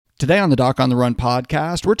Today on the Doc on the Run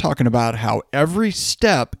podcast, we're talking about how every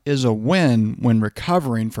step is a win when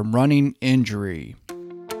recovering from running injury.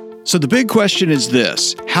 So the big question is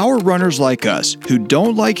this: how are runners like us, who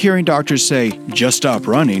don't like hearing doctors say, just stop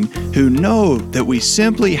running, who know that we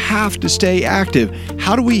simply have to stay active,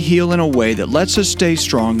 how do we heal in a way that lets us stay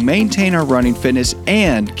strong, maintain our running fitness,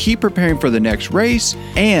 and keep preparing for the next race,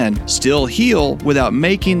 and still heal without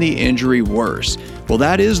making the injury worse? Well,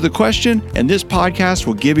 that is the question, and this podcast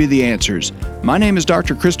will give you the answers. My name is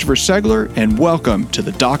Dr. Christopher Segler, and welcome to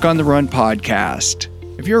the Doc on the Run podcast.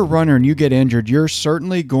 If you're a runner and you get injured, you're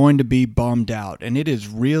certainly going to be bummed out, and it is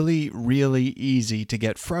really, really easy to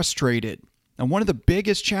get frustrated. And one of the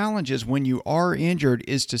biggest challenges when you are injured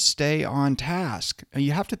is to stay on task. And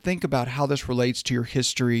you have to think about how this relates to your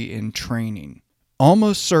history in training.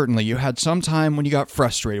 Almost certainly you had some time when you got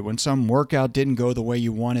frustrated, when some workout didn't go the way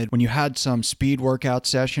you wanted, when you had some speed workout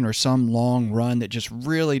session or some long run that just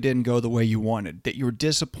really didn't go the way you wanted, that you were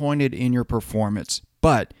disappointed in your performance.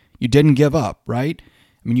 But you didn't give up, right?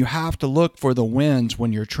 I mean, you have to look for the wins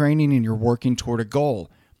when you're training and you're working toward a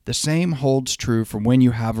goal. The same holds true for when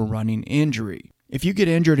you have a running injury. If you get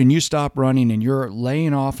injured and you stop running and you're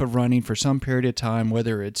laying off of running for some period of time,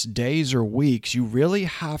 whether it's days or weeks, you really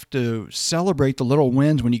have to celebrate the little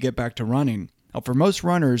wins when you get back to running. Now, for most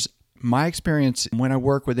runners, my experience when I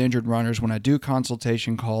work with injured runners, when I do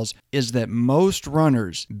consultation calls, is that most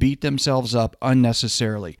runners beat themselves up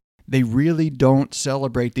unnecessarily. They really don't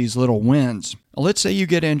celebrate these little wins. Let's say you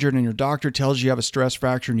get injured and your doctor tells you you have a stress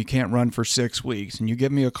fracture and you can't run for 6 weeks. And you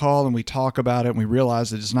give me a call and we talk about it and we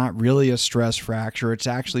realize that it's not really a stress fracture. It's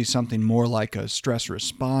actually something more like a stress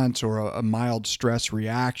response or a mild stress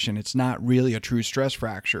reaction. It's not really a true stress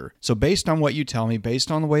fracture. So based on what you tell me,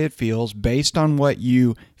 based on the way it feels, based on what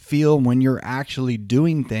you feel when you're actually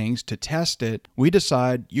doing things to test it, we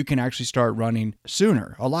decide you can actually start running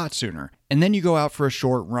sooner, a lot sooner. And then you go out for a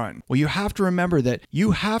short run. Well, you have to remember that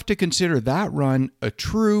you have to consider that run a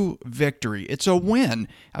true victory. It's a win.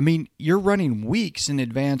 I mean, you're running weeks in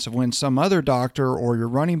advance of when some other doctor or your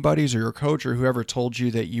running buddies or your coach or whoever told you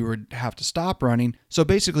that you would have to stop running. So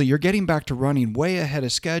basically, you're getting back to running way ahead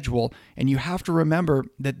of schedule, and you have to remember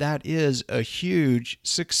that that is a huge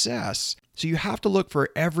success. So you have to look for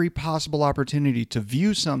every possible opportunity to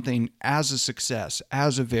view something as a success,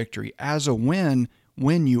 as a victory, as a win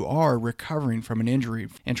when you are recovering from an injury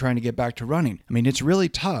and trying to get back to running. I mean, it's really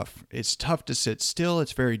tough. It's tough to sit still.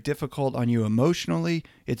 It's very difficult on you emotionally.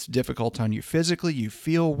 It's difficult on you physically. You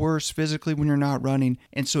feel worse physically when you're not running.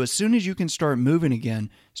 And so as soon as you can start moving again,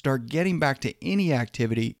 start getting back to any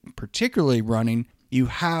activity, particularly running, you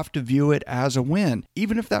have to view it as a win.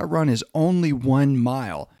 Even if that run is only 1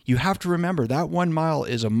 mile, you have to remember that 1 mile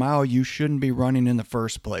is a mile you shouldn't be running in the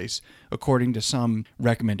first place, according to some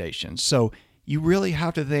recommendations. So you really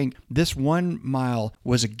have to think this 1 mile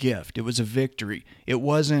was a gift. It was a victory. It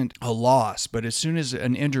wasn't a loss. But as soon as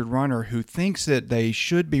an injured runner who thinks that they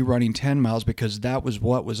should be running 10 miles because that was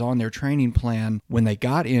what was on their training plan when they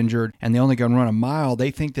got injured and they only going to run a mile,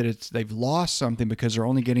 they think that they've lost something because they're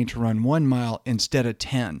only getting to run 1 mile instead of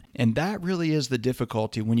 10. And that really is the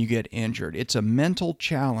difficulty when you get injured. It's a mental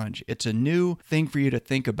challenge. It's a new thing for you to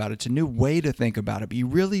think about. It's a new way to think about it. But you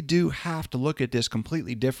really do have to look at this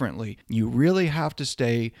completely differently. You really have to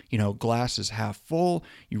stay, glasses half full.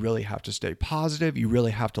 You really have to stay positive. You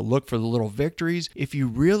really have to look for the little victories. If you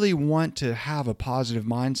really want to have a positive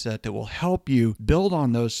mindset that will help you build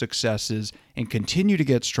on those successes and continue to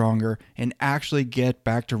get stronger and actually get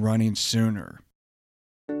back to running sooner.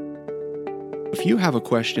 If you have a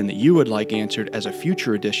question that you would like answered as a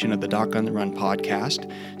future edition of the Doc on the Run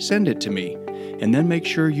podcast, send it to me, and then make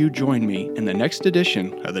sure you join me in the next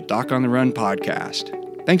edition of the Doc on the Run podcast.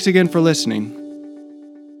 Thanks again for listening.